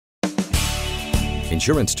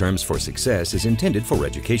Insurance Terms for Success is intended for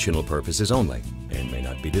educational purposes only and may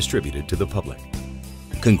not be distributed to the public.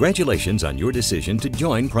 Congratulations on your decision to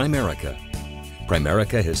join Primerica.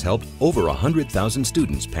 Primerica has helped over 100,000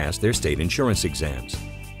 students pass their state insurance exams.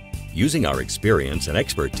 Using our experience and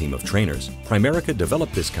expert team of trainers, Primerica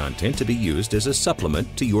developed this content to be used as a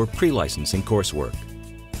supplement to your pre-licensing coursework.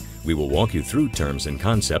 We will walk you through terms and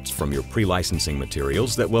concepts from your pre-licensing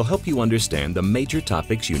materials that will help you understand the major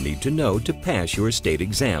topics you need to know to pass your state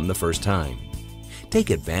exam the first time.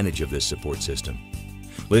 Take advantage of this support system.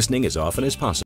 Listening as often as possible